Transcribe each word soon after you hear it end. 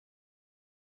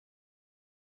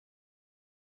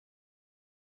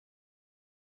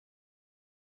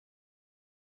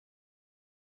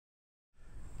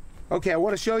Okay, I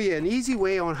want to show you an easy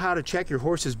way on how to check your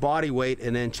horse's body weight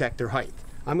and then check their height.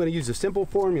 I'm going to use a simple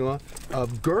formula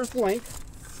of girth length,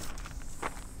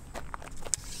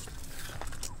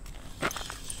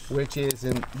 which is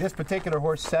in this particular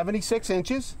horse 76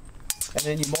 inches, and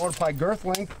then you multiply girth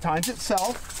length times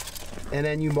itself, and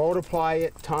then you multiply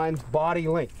it times body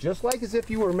length, just like as if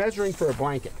you were measuring for a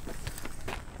blanket.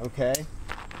 Okay,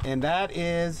 and that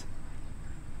is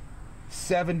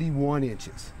 71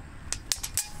 inches.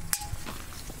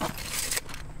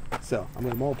 So I'm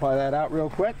going to multiply that out real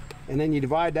quick, and then you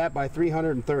divide that by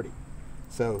 330.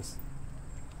 So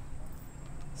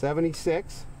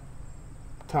 76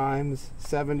 times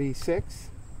 76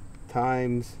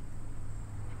 times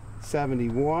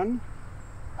 71,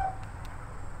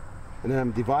 and then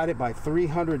I'm divided by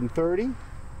 330.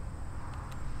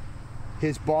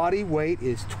 His body weight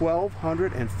is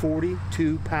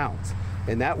 1,242 pounds,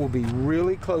 and that will be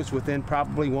really close, within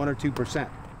probably 1 or 2%.